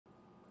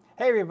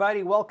Hey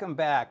everybody, welcome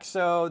back.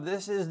 So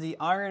this is the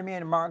Iron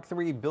Man Mark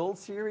III build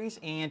series,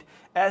 and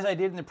as I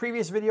did in the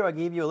previous video, I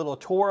gave you a little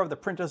tour of the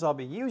printers I'll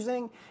be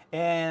using,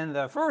 and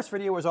the first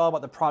video was all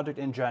about the project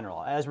in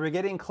general. As we're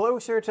getting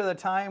closer to the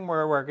time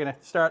where we're going to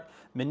start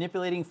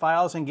manipulating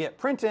files and get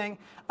printing,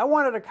 I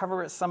wanted to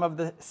cover some of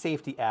the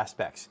safety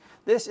aspects.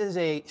 This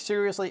is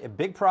seriously a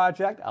big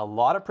project, a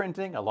lot of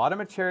printing, a lot of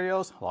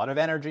materials, a lot of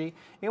energy.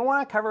 You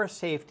want to cover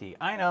safety.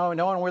 I know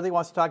no one really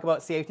wants to talk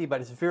about safety, but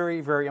it's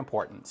very, very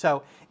important.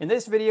 So in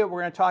this video,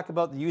 we're going to talk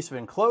about the use of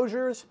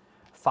enclosures,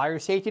 fire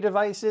safety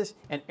devices,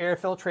 and air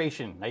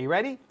filtration. Are you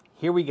ready?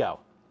 Here we go.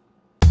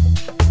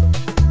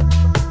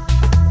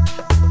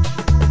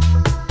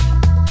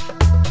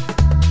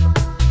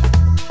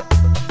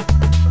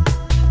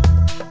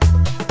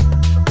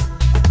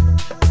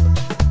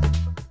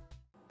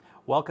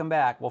 Welcome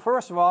back. Well,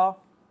 first of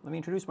all, let me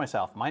introduce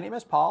myself. My name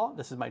is Paul.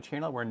 This is my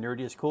channel where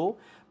nerdy is cool.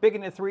 Big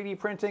into 3D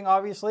printing,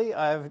 obviously.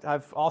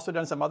 I've also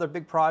done some other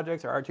big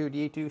projects,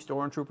 R2-D2,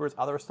 Stormtroopers,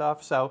 other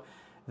stuff. So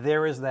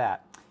there is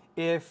that.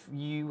 If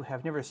you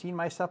have never seen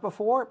my stuff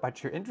before,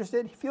 but you're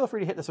interested, feel free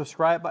to hit the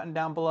subscribe button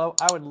down below.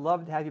 I would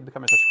love to have you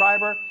become a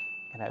subscriber,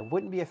 and I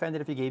wouldn't be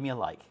offended if you gave me a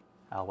like.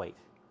 I'll wait.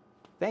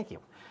 Thank you.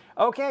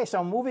 Okay,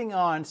 so moving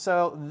on.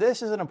 So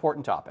this is an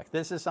important topic.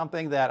 This is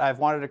something that I've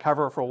wanted to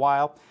cover for a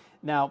while.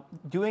 Now,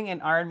 doing an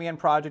Iron Man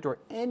project or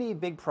any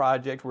big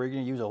project where you're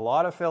going to use a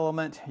lot of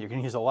filament, you're going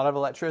to use a lot of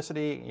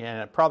electricity,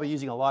 and probably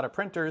using a lot of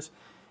printers,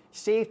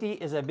 safety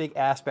is a big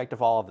aspect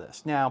of all of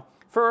this. Now,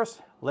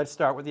 first, let's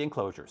start with the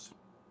enclosures.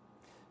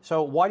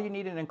 So why do you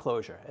need an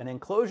enclosure? An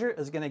enclosure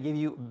is going to give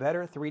you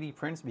better 3D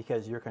prints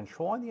because you're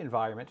controlling the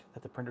environment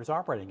that the printer is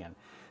operating in.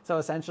 So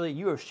essentially,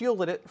 you have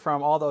shielded it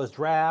from all those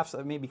drafts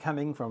that may be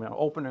coming from an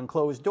open and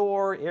closed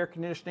door, air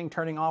conditioning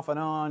turning off and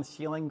on,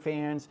 ceiling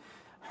fans,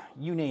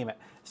 you name it.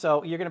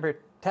 So you're going to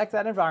protect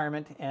that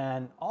environment,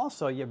 and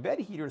also your bed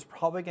heater is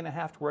probably going to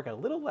have to work a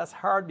little less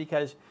hard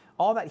because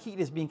all that heat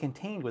is being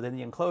contained within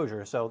the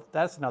enclosure. So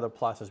that's another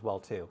plus as well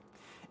too.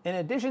 In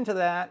addition to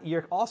that,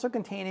 you're also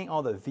containing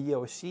all the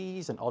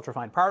VOCs and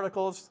ultrafine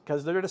particles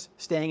because they're just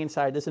staying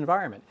inside this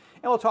environment.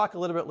 And we'll talk a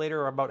little bit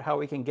later about how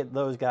we can get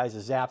those guys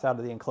zapped out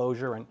of the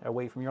enclosure and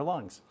away from your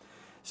lungs.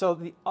 So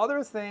the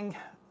other thing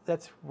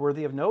that's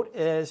worthy of note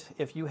is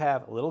if you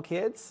have little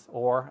kids,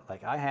 or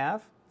like I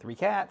have, 3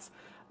 cats,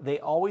 they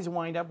always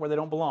wind up where they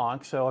don't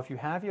belong. So if you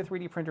have your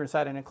 3D printer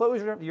inside an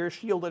enclosure, you're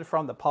shielded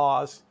from the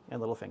paws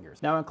and little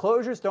fingers. Now,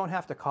 enclosures don't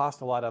have to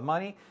cost a lot of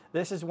money.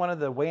 This is one of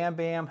the Wham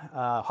Bam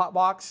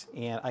hotbox,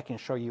 and I can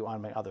show you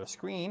on my other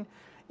screen.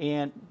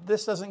 And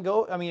this doesn't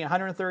go, I mean,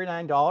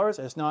 $139.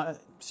 It's not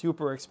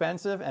super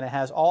expensive, and it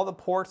has all the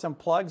ports and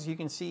plugs you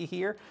can see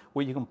here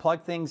where you can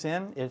plug things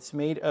in. It's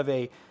made of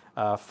a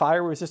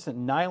fire-resistant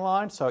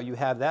nylon, so you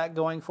have that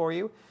going for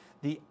you.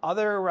 The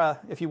other,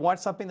 if you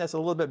want something that's a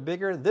little bit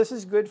bigger, this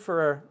is good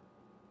for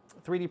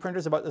 3D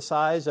printers about the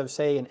size of,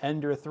 say, an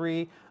Ender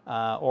 3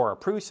 or a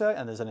Prusa,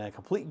 and there's a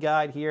complete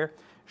guide here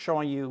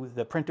showing you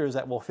the printers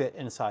that will fit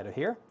inside of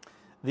here.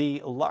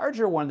 The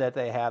larger one that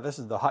they have, this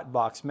is the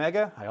Hotbox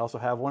Mega. I also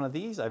have one of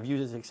these. I've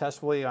used it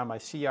successfully on my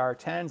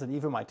CR10s and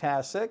even my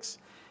TAS6.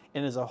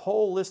 And there's a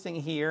whole listing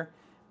here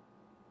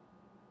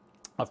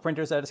of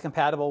printers that it's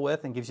compatible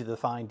with and gives you the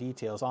fine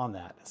details on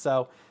that.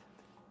 So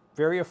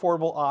very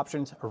affordable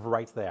options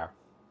right there.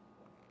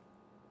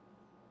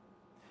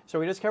 So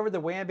we just covered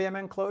the Wham Bam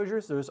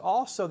enclosures. There's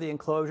also the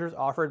enclosures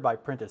offered by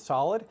Printed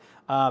Solid.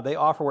 They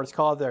offer what's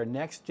called their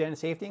next gen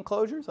safety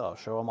enclosures. I'll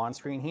show them on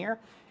screen here.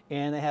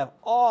 And they have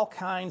all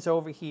kinds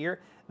over here.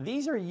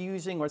 These are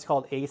using what's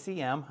called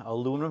ACM,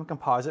 aluminum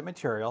composite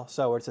material.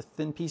 So it's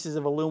thin pieces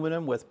of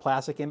aluminum with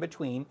plastic in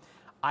between.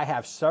 I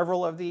have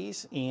several of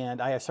these,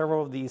 and I have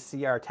several of these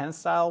CR10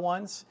 style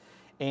ones.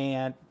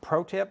 And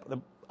pro tip,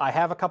 I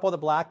have a couple of the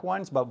black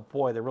ones, but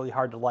boy, they're really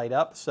hard to light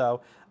up.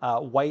 So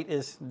white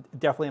is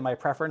definitely my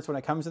preference when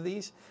it comes to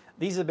these.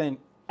 These have been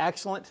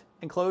excellent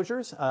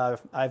enclosures.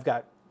 I've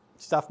got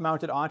stuff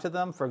mounted onto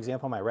them, for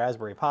example, my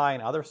Raspberry Pi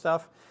and other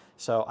stuff.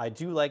 So I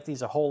do like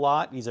these a whole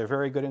lot. These are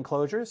very good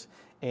enclosures.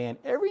 And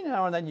every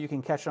now and then you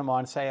can catch them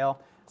on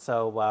sale.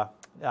 So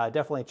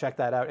definitely check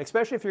that out.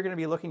 Especially if you're going to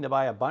be looking to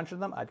buy a bunch of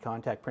them, I'd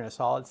contact Printed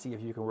Solid, see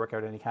if you can work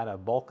out any kind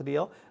of bulk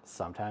deal.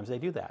 Sometimes they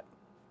do that.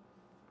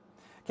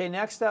 Okay,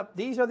 next up,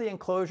 these are the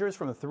enclosures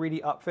from the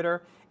 3D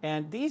Upfitter.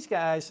 And these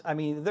guys, I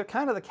mean, they're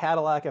kind of the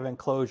Cadillac of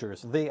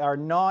enclosures. They are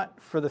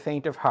not for the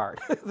faint of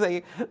heart.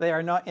 They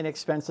are not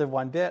inexpensive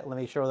one bit. Let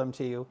me show them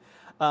to you.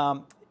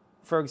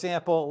 For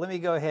example, let me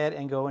go ahead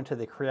and go into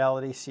the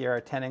Creality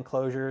CR10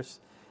 enclosures.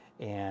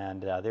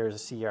 And there's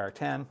a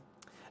CR10.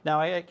 Now,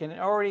 I can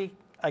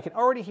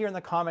already hear in the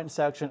comment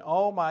section,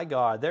 oh my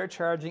God, they're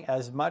charging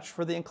as much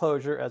for the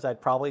enclosure as I'd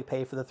probably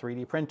pay for the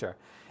 3D printer.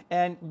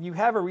 And you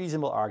have a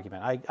reasonable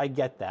argument. I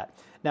get that.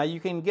 Now,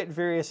 you can get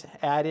various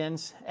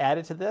add-ins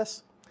added to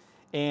this.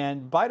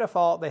 And by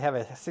default, they have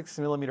a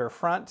 6mm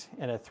front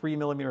and a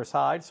 3mm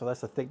side. So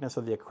that's the thickness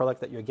of the acrylic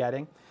that you're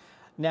getting.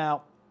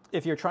 Now,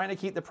 if you're trying to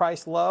keep the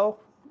price low,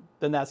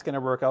 then that's going to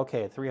work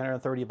okay at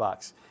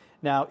 $330.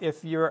 Now,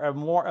 if you're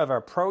more of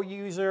a pro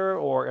user,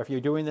 or if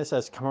you're doing this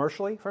as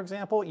commercially, for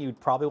example, you'd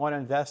probably want to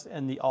invest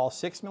in the all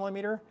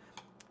 6mm,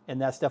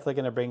 and that's definitely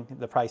going to bring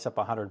the price up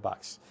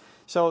 $100.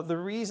 So the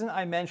reason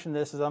I mention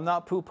this is I'm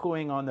not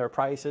poo-pooing on their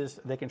prices.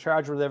 They can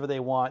charge whatever they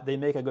want. They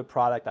make a good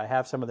product. I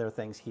have some of their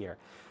things here.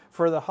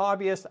 For the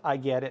hobbyist, I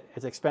get it.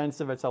 It's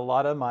expensive. It's a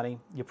lot of money.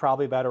 You're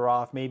probably better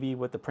off maybe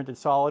with the printed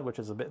solid, which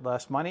is a bit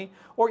less money,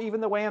 or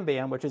even the Wham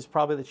Bam, which is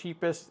probably the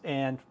cheapest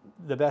and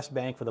the best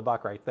bang for the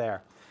buck right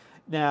there.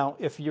 Now,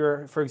 if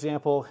you're, for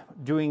example,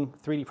 doing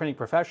 3D printing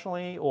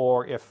professionally,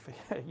 or if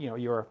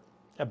you're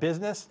a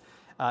business,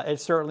 it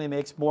certainly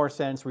makes more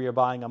sense where you're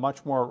buying a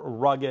much more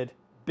rugged,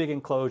 big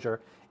enclosure.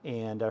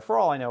 And for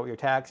all I know, your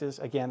taxes,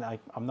 again,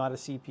 I'm not a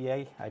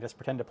CPA. I just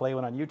pretend to play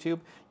one on YouTube.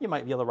 You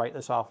might be able to write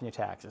this off in your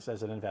taxes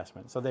as an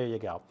investment. So there you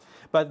go.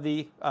 But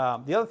the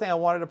other thing I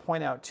wanted to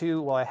point out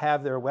too, while I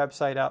have their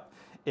website up,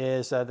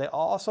 is they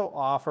also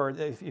offer,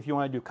 if you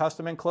want to do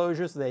custom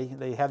enclosures,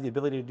 they have the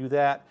ability to do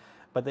that.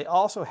 But they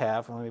also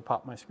have, let me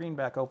pop my screen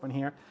back open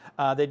here,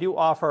 they do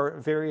offer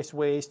various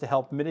ways to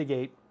help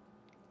mitigate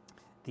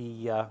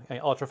the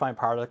ultrafine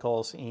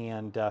particles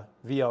and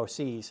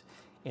VOCs.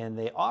 And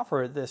they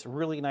offer this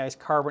really nice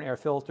carbon air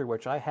filter,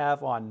 which I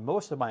have on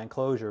most of my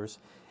enclosures.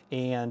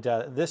 And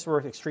this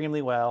works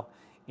extremely well,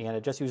 and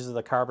it just uses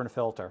the carbon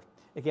filter.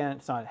 Again,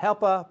 it's not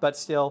HEPA, but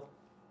still,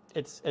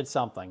 it's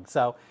something.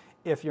 So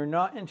if you're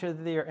not into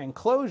their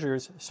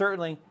enclosures,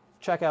 certainly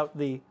check out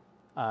the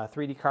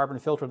 3D carbon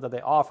filter that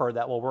they offer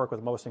that will work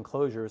with most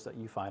enclosures that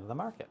you find in the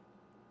market.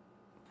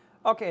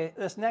 Okay,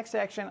 this next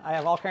section, I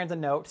have all kinds of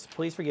notes.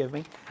 Please forgive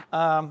me.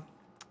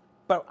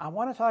 But I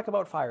want to talk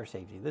about fire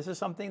safety. This is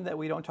something that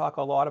we don't talk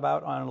a lot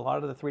about on a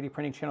lot of the 3D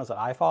printing channels that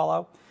I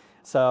follow.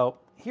 So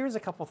here's a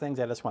couple things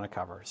I just want to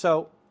cover.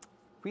 So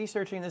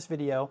researching this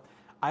video,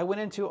 I went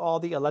into all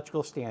the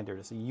electrical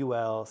standards,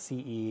 UL,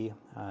 CE,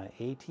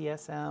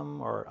 ATSM,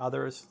 or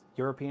others,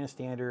 European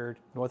standard,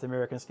 North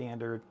American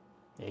standard,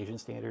 Asian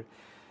standard.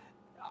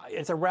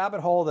 It's a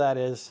rabbit hole that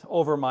is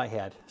over my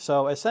head.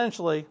 So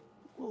essentially,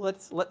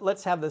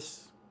 let's have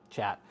this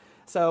chat.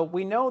 So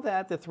we know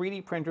that the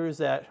 3D printers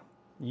that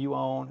you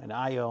own and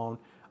I own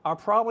are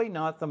probably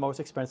not the most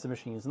expensive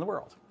machines in the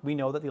world. We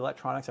know that the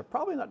electronics are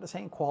probably not the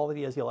same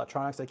quality as the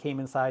electronics that came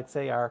inside,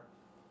 say, our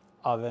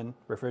oven,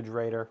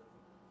 refrigerator,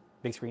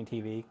 big screen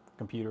TV,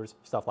 computers,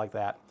 stuff like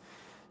that.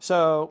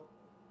 So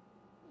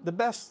the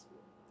best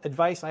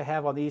advice I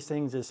have on these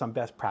things is some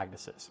best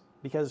practices,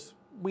 because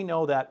we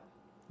know that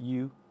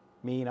you,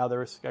 me, and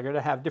others are going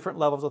to have different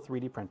levels of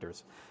 3D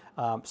printers.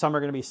 Some are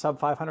going to be sub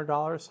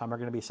 $500, some are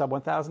going to be sub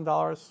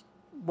 $1,000,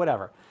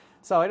 whatever.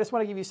 So I just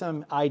want to give you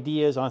some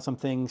ideas on some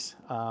things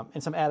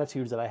and some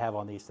attitudes that I have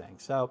on these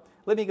things. So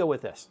let me go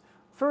with this.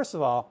 First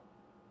of all,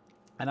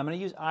 and I'm going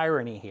to use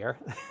irony here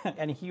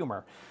and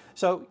humor.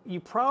 So you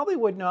probably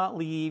would not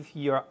leave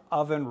your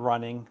oven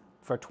running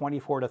for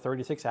 24 to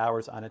 36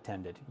 hours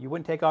unattended. You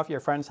wouldn't take off to your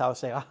friend's house,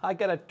 say, oh, I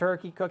got a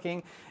turkey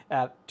cooking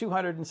at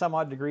 200 and some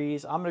odd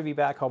degrees. I'm going to be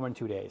back home in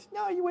 2 days.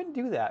 No, you wouldn't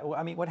do that.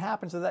 I mean, what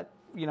happens is that,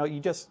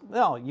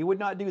 no, you would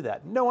not do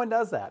that. No one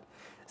does that.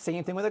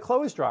 Same thing with a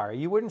clothes dryer.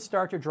 You wouldn't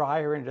start your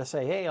dryer and just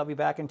say, hey, I'll be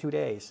back in 2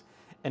 days,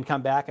 and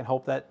come back and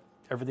hope that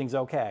everything's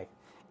okay.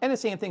 And the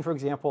same thing, for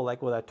example,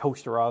 like with a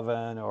toaster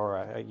oven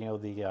or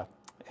the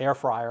air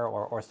fryer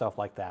or stuff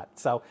like that.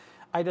 So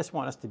I just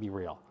want us to be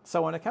real.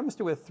 So when it comes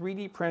to a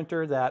 3D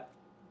printer that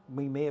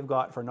we may have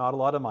got for not a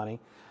lot of money,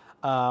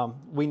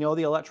 we know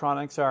the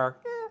electronics are,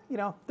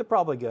 they're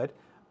probably good.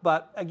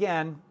 But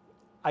again,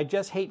 I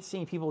just hate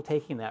seeing people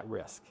taking that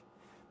risk,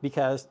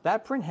 because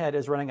that print head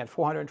is running at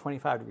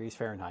 425 degrees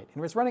Fahrenheit.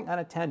 And if it's running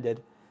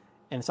unattended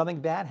and something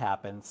bad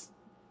happens,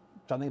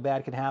 something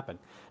bad can happen.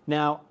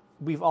 Now,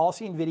 we've all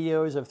seen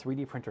videos of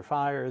 3D printer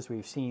fires.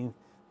 We've seen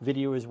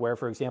videos where,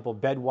 for example,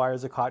 bed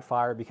wires have caught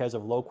fire because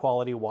of low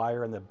quality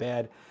wire in the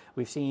bed.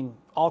 We've seen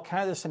all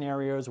kinds of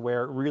scenarios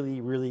where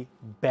really, really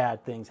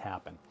bad things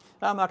happen.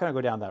 Now, I'm not going to go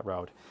down that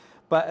road.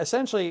 But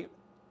essentially,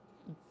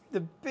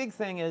 the big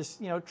thing is,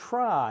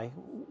 try,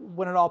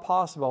 when at all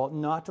possible,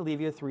 not to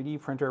leave your 3D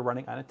printer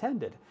running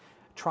unattended.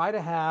 Try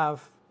to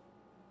have,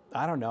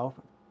 I don't know,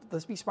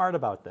 let's be smart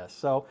about this.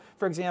 So,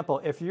 for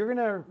example, if you're going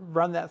to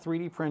run that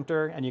 3D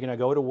printer and you're going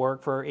to go to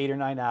work for 8 or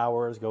 9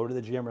 hours, go to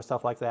the gym or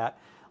stuff like that,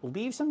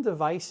 leave some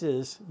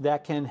devices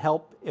that can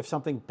help if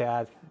something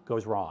bad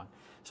goes wrong.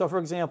 So, for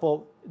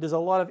example, there's a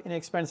lot of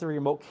inexpensive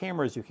remote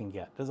cameras you can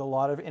get. There's a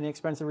lot of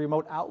inexpensive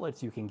remote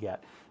outlets you can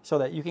get so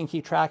that you can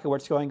keep track of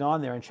what's going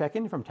on there and check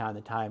in from time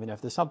to time. And if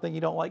there's something you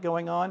don't like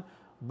going on,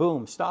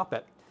 boom, stop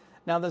it.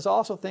 Now, there's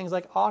also things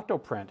like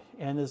Octoprint,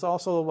 and there's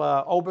also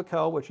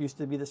Obico, which used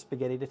to be the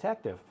spaghetti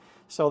detective,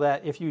 so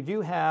that if you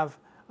do have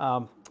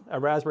a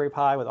Raspberry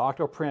Pi with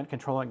Octoprint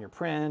controlling your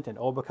print, and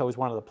Obico is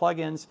one of the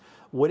plugins,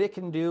 what it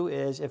can do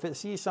is, if it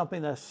sees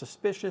something that's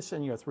suspicious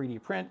in your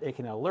 3D print, it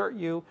can alert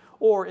you,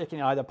 or it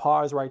can either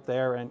pause right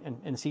there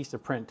and cease the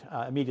print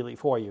immediately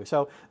for you.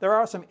 So there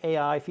are some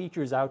AI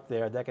features out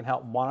there that can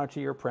help monitor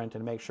your print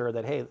and make sure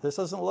that, hey, this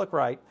doesn't look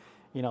right.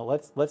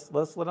 Let's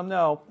let them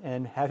know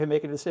and have him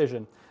make a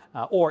decision.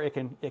 or it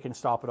can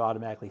stop it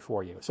automatically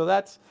for you. So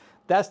that's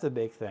the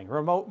big thing: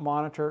 remote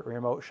monitor,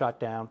 remote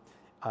shutdown,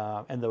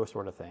 and those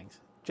sort of things,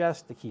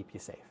 just to keep you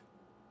safe.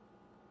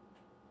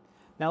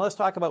 Now let's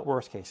talk about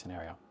worst case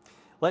scenario.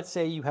 Let's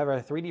say you have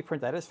a 3D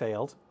print that has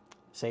failed.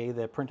 Say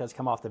the print has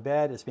come off the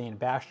bed, it's being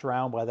bashed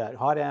around by that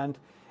hot end,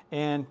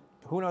 and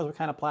who knows what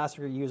kind of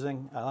plastic you're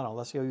using. I don't know,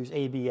 let's go use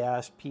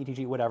ABS,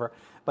 PETG, whatever,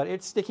 but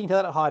it's sticking to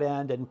that hot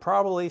end and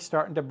probably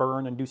starting to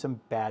burn and do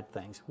some bad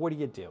things. What do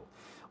you do?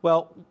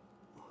 Well,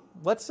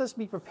 let's just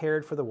be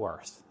prepared for the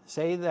worst.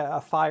 Say that a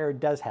fire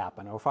does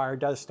happen or a fire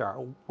does start.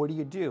 What do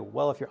you do?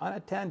 Well, if you're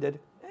unattended,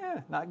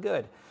 not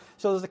good.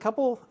 So there's a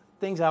couple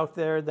things out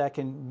there that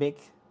can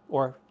make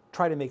or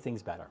try to make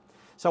things better.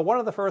 So one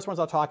of the first ones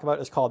I'll talk about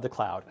is called the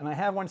cloud. And I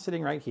have one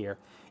sitting right here.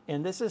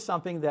 And this is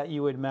something that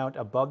you would mount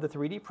above the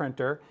 3D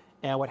printer.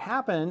 And what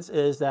happens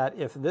is that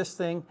if this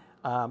thing,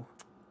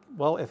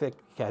 well, if it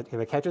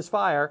catches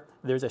fire,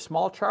 there's a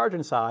small charge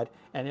inside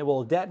and it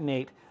will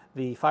detonate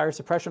the fire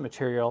suppression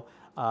material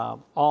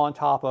all on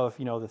top of,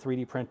 the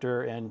 3D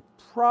printer, and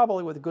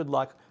probably with good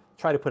luck,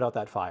 try to put out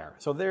that fire.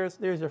 So there's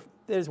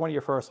one of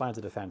your first lines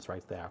of defense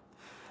right there.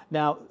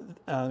 Now,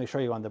 let me show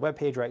you on the web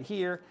page right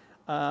here.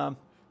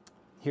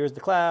 Here's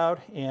the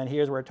cloud, and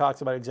here's where it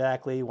talks about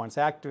exactly once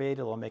activated,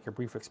 it'll make a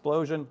brief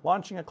explosion,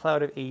 launching a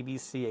cloud of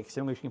ABC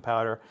extinguishing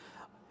powder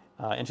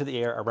into the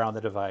air around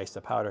the device. The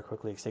powder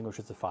quickly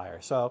extinguishes the fire.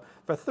 So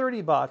for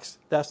 30 bucks,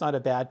 that's not a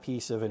bad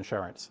piece of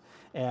insurance.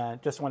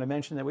 And just want to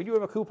mention that we do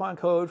have a coupon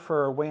code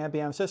for Wham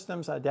Bam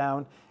Systems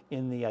down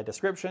in the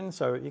description,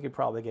 so you could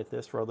probably get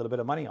this for a little bit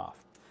of money off.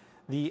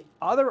 The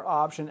other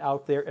option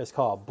out there is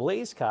called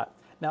Blaze Cut.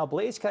 Now,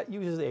 Blaze Cut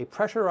uses a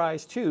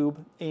pressurized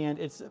tube, and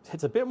it's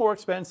a bit more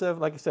expensive.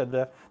 Like I said,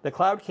 the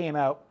cloud came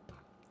out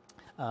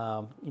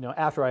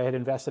after I had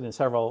invested in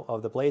several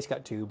of the Blaze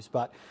Cut tubes.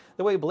 But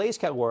the way Blaze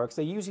Cut works,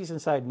 they use these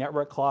inside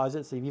network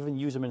closets. They've even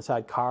used them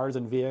inside cars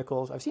and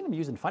vehicles. I've seen them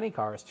used in funny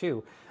cars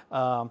too.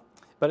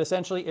 But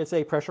essentially, it's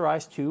a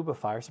pressurized tube of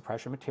fire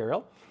suppression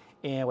material.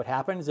 And what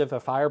happens if a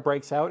fire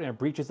breaks out and it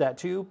breaches that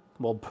tube?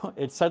 Well,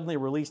 it suddenly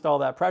released all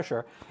that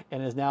pressure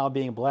and is now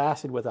being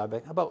blasted with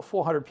about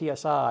 400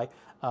 PSI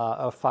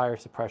of fire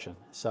suppression.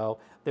 So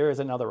there is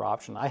another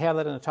option. I have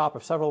that on the top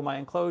of several of my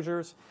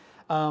enclosures.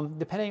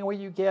 Depending on where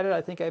you get it,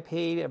 I think I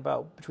paid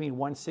about between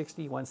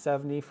 $160,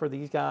 $170 for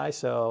these guys.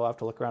 So I'll have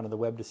to look around on the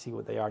web to see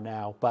what they are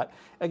now. But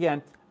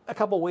again, a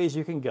couple ways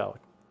you can go.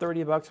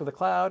 30 bucks for the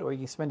cloud, or you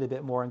can spend a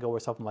bit more and go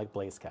with something like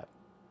Blaze Cut.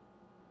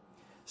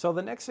 So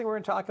the next thing we're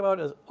going to talk about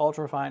is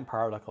ultrafine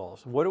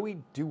particles. What do we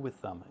do with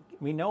them?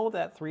 We know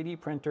that 3D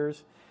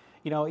printers,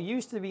 it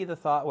used to be the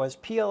thought was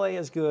PLA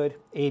is good,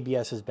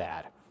 ABS is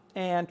bad.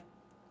 And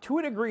to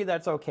a degree,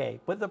 that's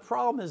okay. But the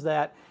problem is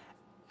that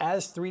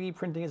as 3D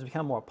printing has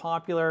become more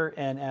popular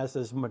and as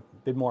there's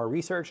been more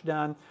research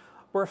done,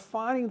 we're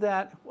finding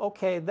that,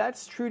 okay,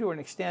 that's true to an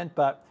extent,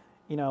 but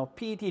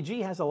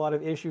PETG has a lot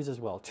of issues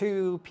as well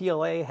too.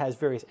 PLA has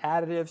various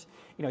additives.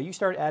 You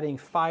start adding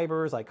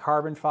fibers like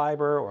carbon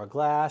fiber or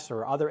glass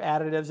or other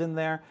additives in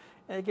there,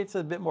 and it gets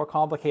a bit more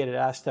complicated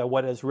as to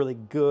what is really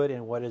good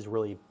and what is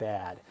really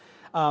bad.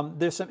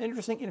 There's some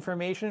interesting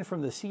information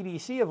from the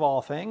CDC of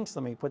all things.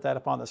 Let me put that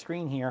up on the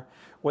screen here,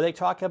 where they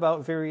talk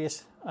about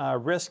various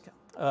risks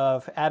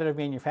of additive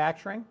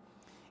manufacturing.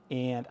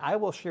 And I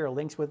will share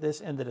links with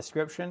this in the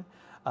description.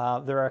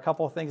 There are a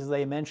couple of things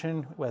they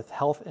mention with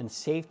health and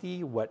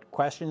safety, what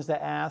questions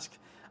to ask.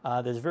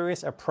 There's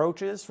various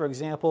approaches. For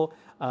example,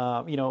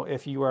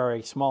 if you are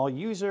a small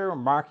user,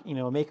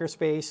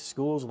 makerspace,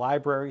 schools,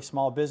 libraries,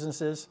 small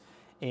businesses,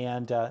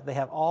 and they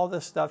have all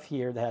this stuff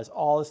here that has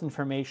all this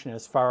information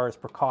as far as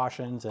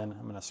precautions, and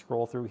I'm going to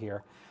scroll through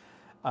here.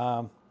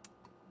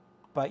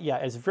 But yeah,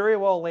 it's very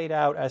well laid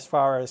out as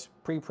far as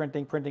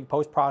pre-printing, printing,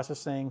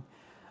 post-processing.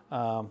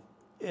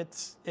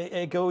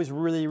 It goes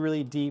really,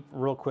 really deep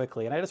real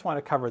quickly. And I just want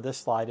to cover this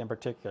slide in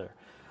particular.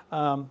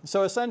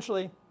 So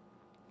essentially,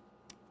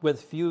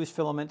 with fused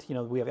filament,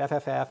 we have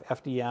FFF,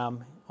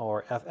 FDM,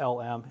 or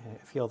FLM.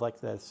 It feels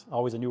like that's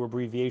always a new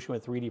abbreviation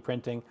with 3D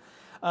printing.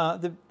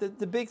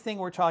 The big thing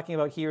we're talking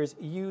about here is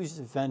use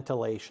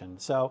ventilation.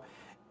 So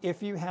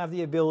if you have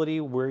the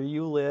ability where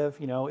you live,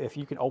 if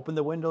you can open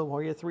the window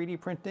while you're 3D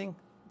printing,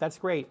 that's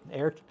great.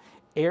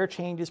 Air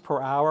changes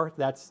per hour,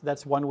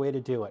 that's one way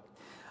to do it.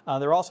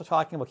 They're also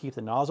talking about keep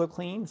the nozzle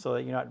clean so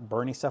that you're not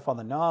burning stuff on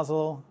the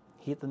nozzle.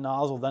 Heat the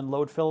nozzle, then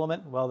load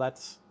filament. Well,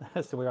 that's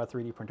the way our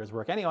 3D printers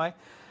work anyway.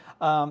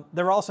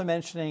 They're also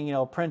mentioning,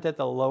 print at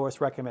the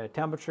lowest recommended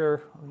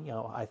temperature.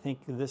 I think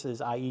this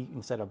is IE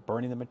instead of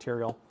burning the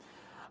material.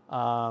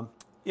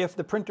 If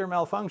the printer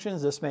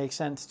malfunctions, this makes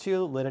sense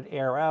too. Let it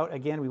air out.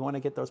 Again, we want to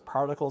get those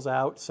particles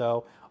out,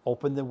 so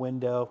open the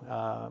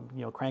window,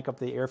 crank up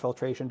the air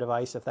filtration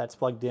device if that's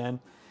plugged in.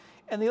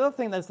 And the other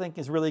thing that I think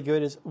is really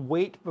good is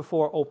wait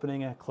before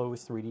opening a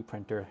closed 3D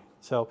printer.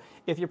 So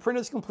if your print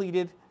is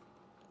completed,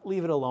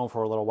 leave it alone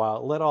for a little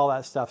while. Let all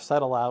that stuff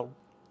settle out.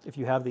 If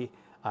you have the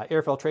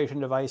air filtration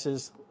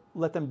devices,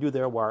 let them do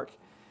their work.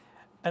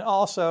 And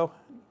also,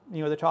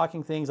 they're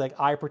talking things like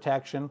eye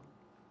protection.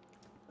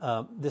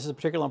 This is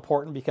particularly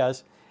important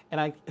because And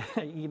I,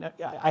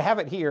 I have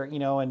it here,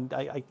 and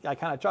I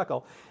kind of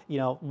chuckle,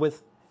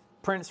 with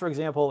prints, for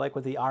example, like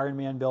with the Iron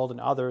Man build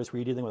and others, where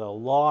you're dealing with a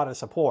lot of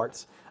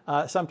supports.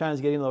 Sometimes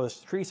getting those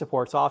tree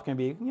supports off can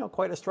be,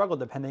 quite a struggle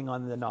depending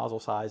on the nozzle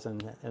size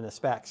and the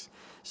specs.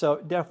 So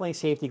definitely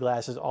safety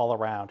glasses all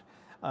around.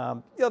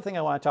 The other thing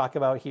I want to talk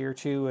about here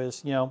too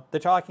is, they're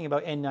talking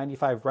about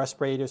N95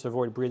 respirators to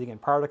avoid breathing in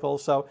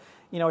particles. So,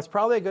 it's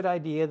probably a good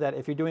idea that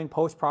if you're doing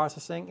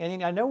post-processing,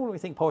 and I know when we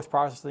think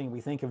post-processing,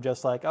 we think of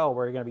just like, oh,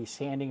 we're going to be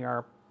sanding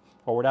or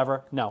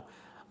whatever. No,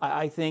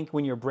 I think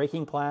when you're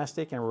breaking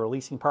plastic and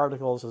releasing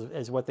particles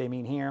is what they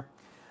mean here.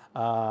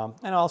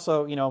 And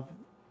also,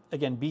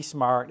 again, be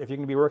smart. If you're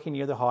going to be working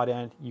near the hot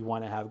end, you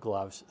want to have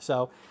gloves.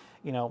 So,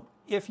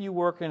 if you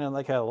work in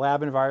like a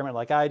lab environment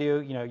like I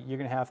do, you're going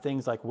to have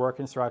things like work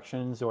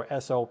instructions or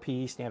SOP,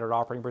 standard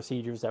operating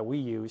procedures, that we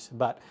use.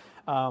 But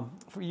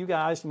for you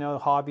guys,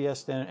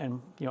 hobbyists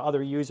and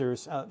other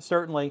users,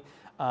 certainly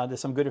there's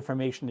some good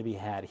information to be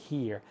had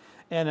here.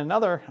 And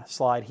another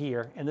slide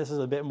here, and this is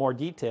a bit more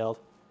detailed,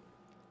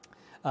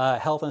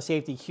 health and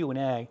safety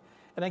Q&A.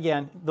 And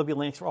again, there'll be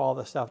links for all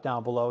the stuff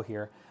down below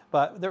here.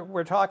 But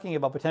we're talking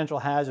about potential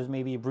hazards,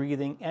 maybe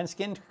breathing and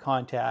skin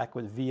contact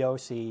with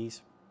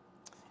VOCs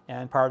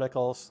and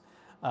particles,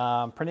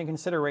 printing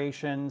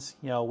considerations,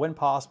 when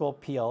possible,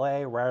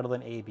 PLA rather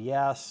than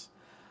ABS.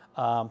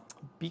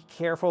 Be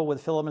careful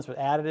with filaments with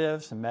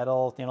additives,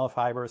 metal,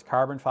 nanofibers,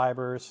 carbon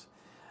fibers,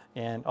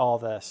 and all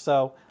this.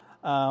 So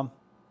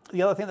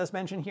the other thing that's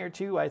mentioned here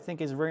too, I think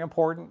is very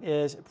important,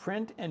 is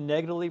print in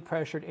negatively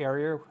pressured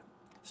area.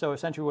 So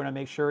essentially, we want to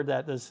make sure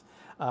that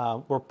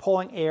we're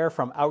pulling air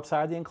from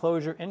outside the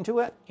enclosure into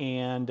it,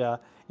 and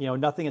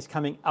nothing is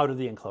coming out of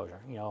the enclosure.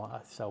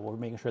 So we're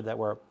making sure that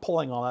we're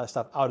pulling all that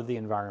stuff out of the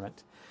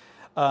environment.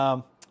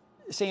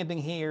 Same thing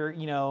here.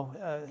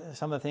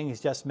 Some of the things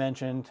just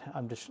mentioned.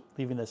 I'm just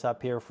leaving this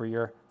up here for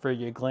your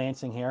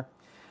glancing here,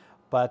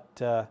 but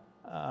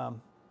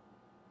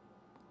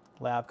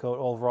lab coat,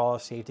 overall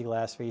safety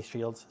glass, face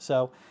shields.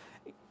 So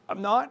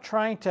I'm not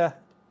trying to.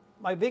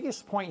 My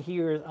biggest point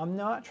here is I'm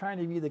not trying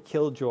to be the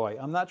killjoy.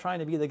 I'm not trying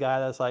to be the guy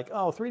that's like,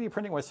 oh, 3D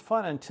printing was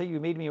fun until you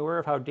made me aware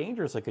of how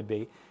dangerous it could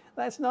be.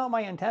 That's not my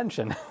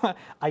intention.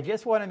 I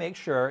just want to make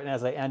sure, and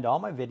as I end all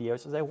my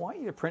videos, is I want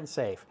you to print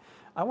safe.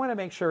 I want to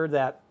make sure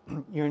that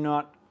you're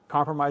not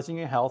compromising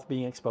your health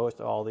being exposed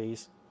to all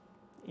these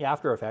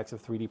after effects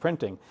of 3D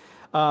printing.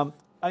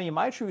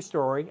 My true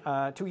story,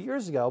 2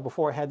 years ago,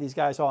 before I had these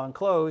guys all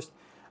enclosed,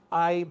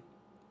 I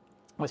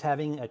was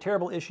having a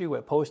terrible issue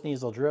with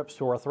post-nasal drip,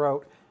 sore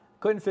throat.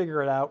 Couldn't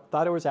figure it out.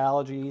 Thought it was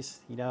allergies.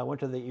 Went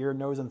to the ear,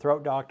 nose, and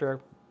throat doctor.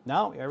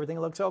 No, everything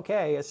looks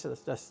okay. It's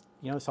just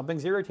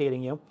something's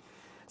irritating you.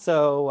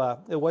 So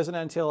it wasn't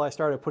until I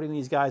started putting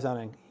these guys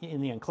on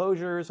in the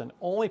enclosures and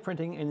only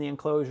printing in the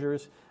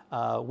enclosures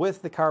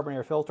with the carbon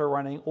air filter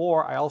running,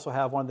 or I also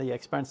have one of the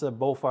expensive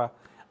BOFA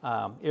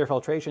air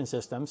filtration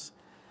systems.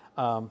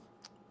 So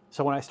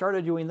when I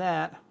started doing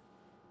that,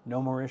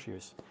 no more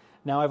issues.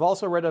 Now, I've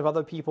also read of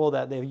other people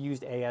that they've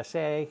used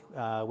ASA,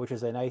 which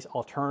is a nice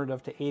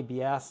alternative to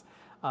ABS.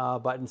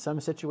 But in some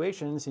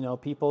situations,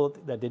 people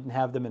that didn't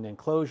have them in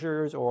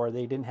enclosures, or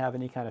they didn't have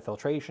any kind of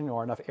filtration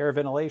or enough air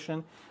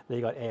ventilation, they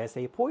got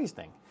ASA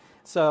poisoning.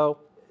 So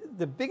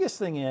the biggest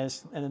thing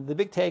is, and the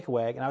big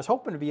takeaway, and I was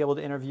hoping to be able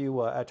to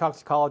interview a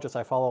toxicologist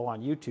I follow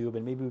on YouTube,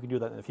 and maybe we can do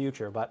that in the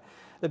future, but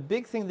the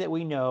big thing that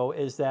we know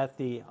is that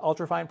the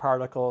ultrafine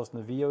particles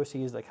and the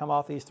VOCs that come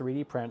off these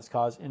 3D prints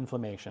cause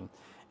inflammation.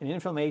 And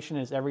inflammation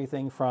is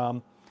everything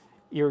from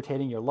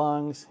irritating your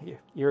lungs,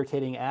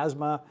 irritating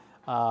asthma.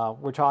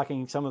 We're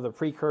talking some of the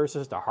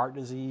precursors to heart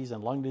disease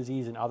and lung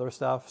disease and other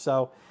stuff.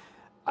 So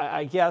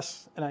I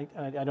guess, and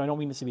I don't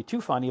mean this to be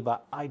too funny,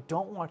 but I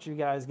don't want you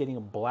guys getting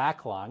a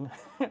black lung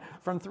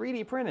from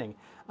 3D printing.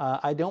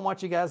 I don't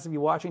want you guys to be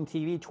watching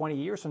TV 20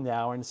 years from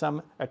now and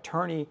some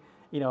attorney,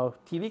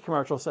 TV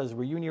commercial says,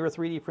 were you near a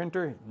 3D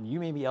printer?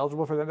 You may be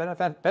eligible for the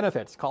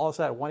benefits. Call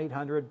us at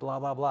 1-800 blah,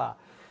 blah, blah.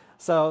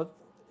 So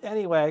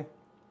anyway,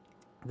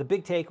 the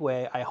big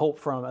takeaway, I hope,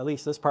 from at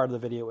least this part of the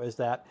video is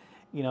that,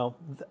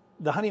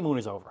 the honeymoon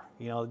is over.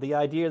 The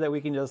idea that we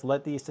can just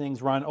let these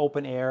things run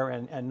open air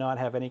and not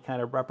have any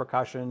kind of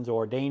repercussions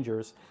or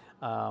dangers,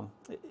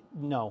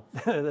 no,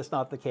 that's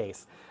not the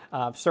case.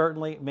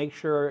 Certainly make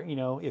sure,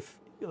 if,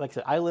 like I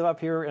said, I live up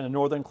here in a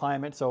northern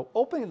climate, so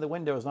opening the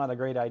window is not a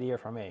great idea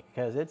for me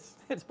because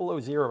it's below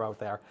zero out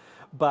there.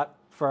 But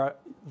for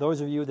those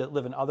of you that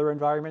live in other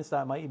environments,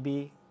 that might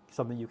be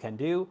something you can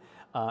do.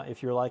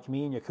 If you're like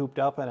me and you're cooped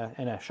up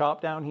in a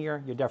shop down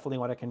here, you definitely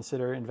want to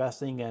consider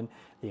investing in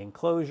the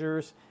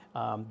enclosures,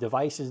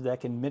 devices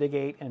that can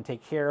mitigate and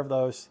take care of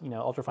those,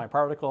 ultrafine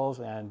particles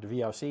and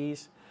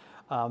VOCs.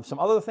 Some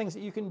other things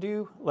that you can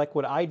do, like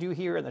what I do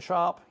here in the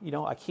shop,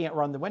 I can't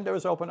run the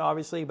windows open,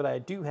 obviously, but I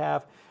do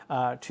have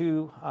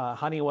two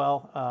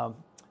Honeywell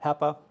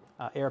HEPA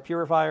air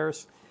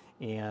purifiers.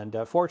 And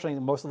fortunately,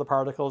 most of the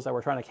particles that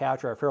we're trying to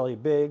capture are fairly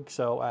big,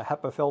 so a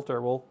HEPA filter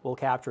will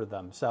capture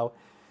them. So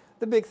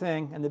the big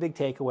thing and the big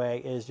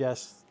takeaway is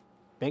just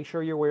make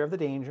sure you're aware of the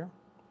danger,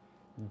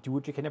 do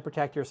what you can to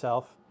protect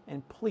yourself,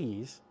 and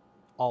please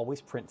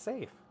always print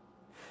safe.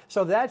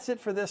 So that's it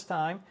for this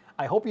time.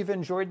 I hope you've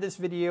enjoyed this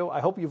video.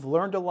 I hope you've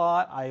learned a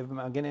lot. I'm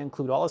going to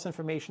include all this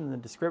information in the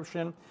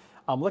description.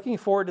 I'm looking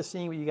forward to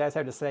seeing what you guys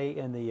have to say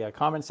in the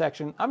comment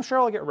section. I'm sure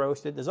I'll get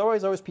roasted. There's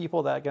always those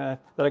people that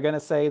are gonna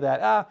say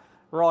that,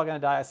 we're all gonna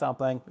die of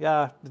something.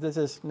 Yeah, this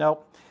is,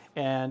 nope.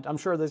 And I'm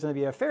sure there's gonna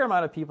be a fair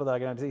amount of people that are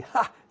gonna say,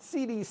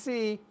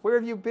 CDC, where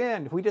have you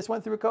been? We just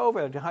went through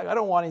COVID. I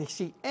don't want to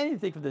see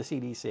anything from the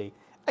CDC.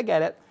 I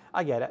get it,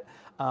 I get it.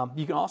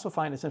 You can also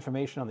find this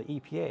information on the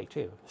EPA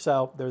too.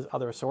 So there's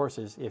other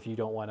sources if you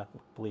don't wanna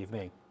believe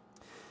me.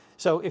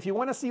 So if you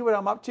wanna see what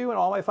I'm up to and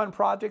all my fun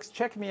projects,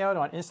 check me out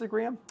on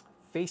Instagram,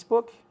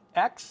 Facebook,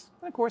 X,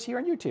 and of course here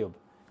on YouTube.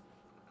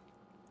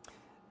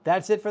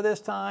 That's it for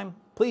this time.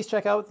 Please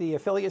check out the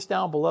affiliates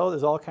down below.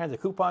 There's all kinds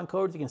of coupon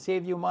codes that can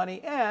save you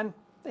money, and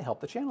they help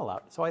the channel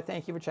out. So I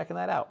thank you for checking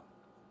that out.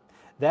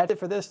 That's it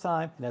for this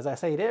time. And as I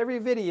say in every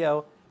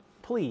video,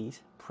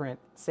 please print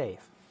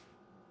safe.